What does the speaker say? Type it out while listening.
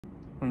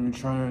when you're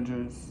trying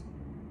to just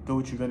do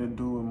what you gotta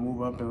do and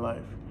move up in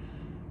life,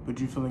 but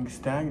you're feeling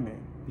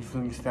stagnant. You're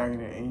feeling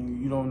stagnant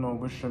and you don't know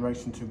which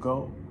direction to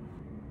go.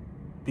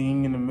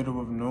 Being in the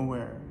middle of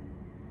nowhere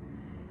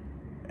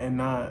and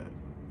not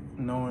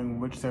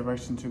knowing which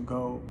direction to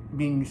go.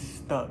 Being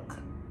stuck.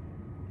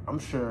 I'm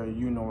sure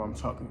you know what I'm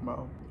talking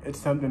about. It's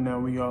something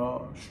that we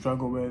all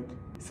struggle with,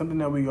 something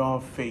that we all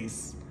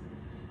face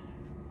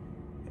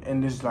in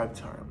this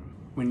lifetime.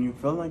 When you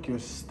feel like you're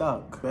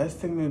stuck, the best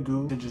thing to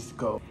do is just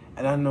go.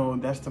 And I know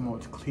that's the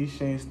most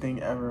clichéest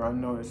thing ever. I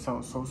know it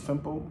sounds so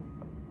simple,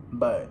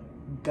 but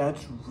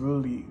that's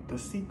really the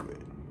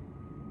secret.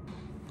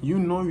 You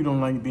know you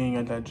don't like being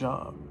at that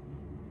job.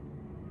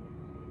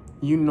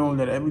 You know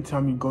that every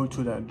time you go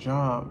to that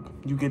job,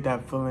 you get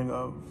that feeling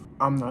of,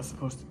 I'm not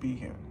supposed to be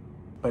here.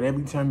 But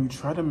every time you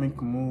try to make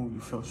a move, you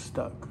feel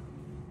stuck.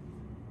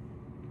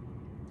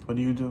 What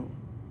do?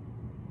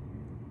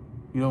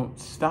 You don't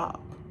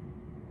stop.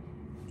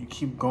 You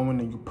keep going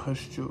and you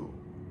push through.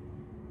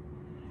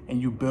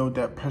 And you build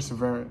that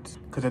perseverance.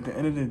 Because at the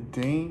end of the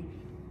day,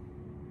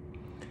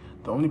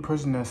 the only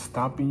person that's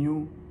stopping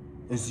you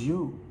is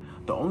you.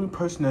 The only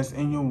person that's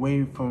in your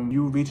way from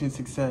you reaching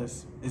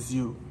success is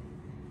you.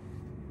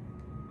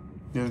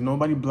 There's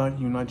nobody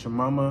blocking you, not your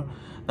mama,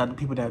 not the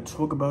people that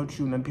talk about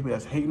you, not the people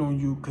that's hating on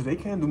you, because they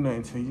can't do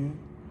nothing to you.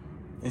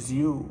 It's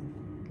you.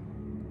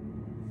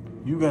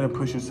 You gotta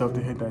push yourself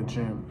to hit that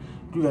gym.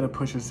 You gotta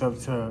push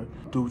yourself to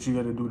do what you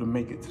gotta do to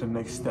make it to the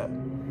next step.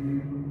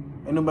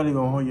 Ain't nobody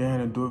gonna hold your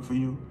hand and do it for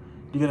you.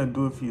 You gotta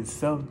do it for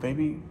yourself,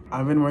 baby.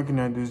 I've been working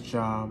at this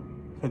job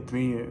for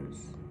 3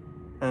 years.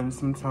 And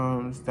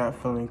sometimes that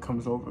feeling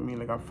comes over me,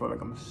 like I feel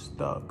like I'm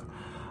stuck.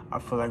 I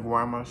feel like,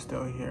 why am I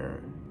still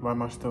here? Why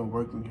am I still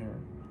working here?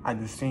 At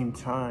the same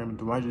time,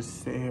 do I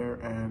just sit here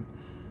and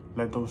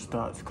let those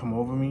thoughts come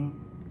over me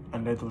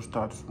and let those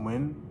thoughts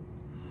win?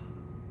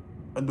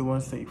 Or do I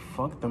say,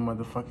 fuck the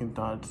motherfucking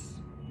thoughts,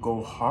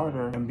 go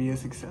harder and be a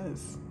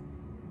success?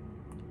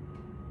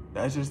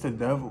 That's just the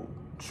devil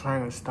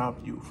trying to stop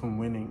you from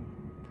winning.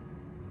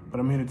 But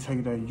I'm here to tell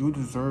you that you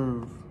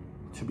deserve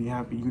to be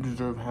happy. You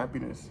deserve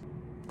happiness.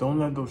 Don't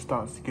let those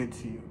thoughts get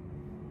to you.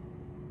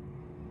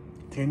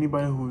 To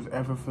anybody who's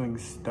ever feeling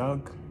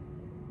stuck,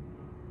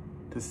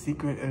 the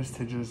secret is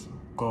to just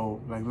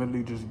go. Like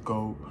literally just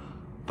go.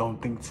 Don't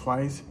think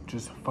twice,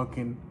 just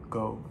fucking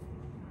go.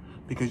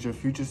 Because your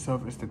future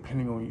self is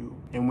depending on you.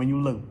 And when you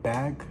look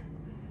back,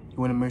 you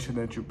want to make sure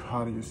that you're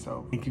proud of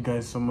yourself. Thank you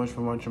guys so much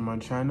for watching my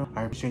channel.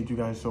 I appreciate you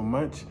guys so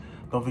much.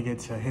 Don't forget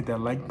to hit that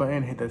like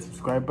button, hit that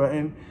subscribe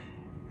button,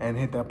 and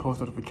hit that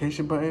post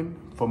notification button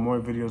for more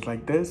videos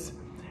like this.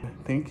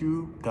 Thank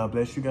you. God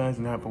bless you guys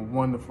and have a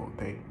wonderful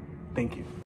day. Thank you.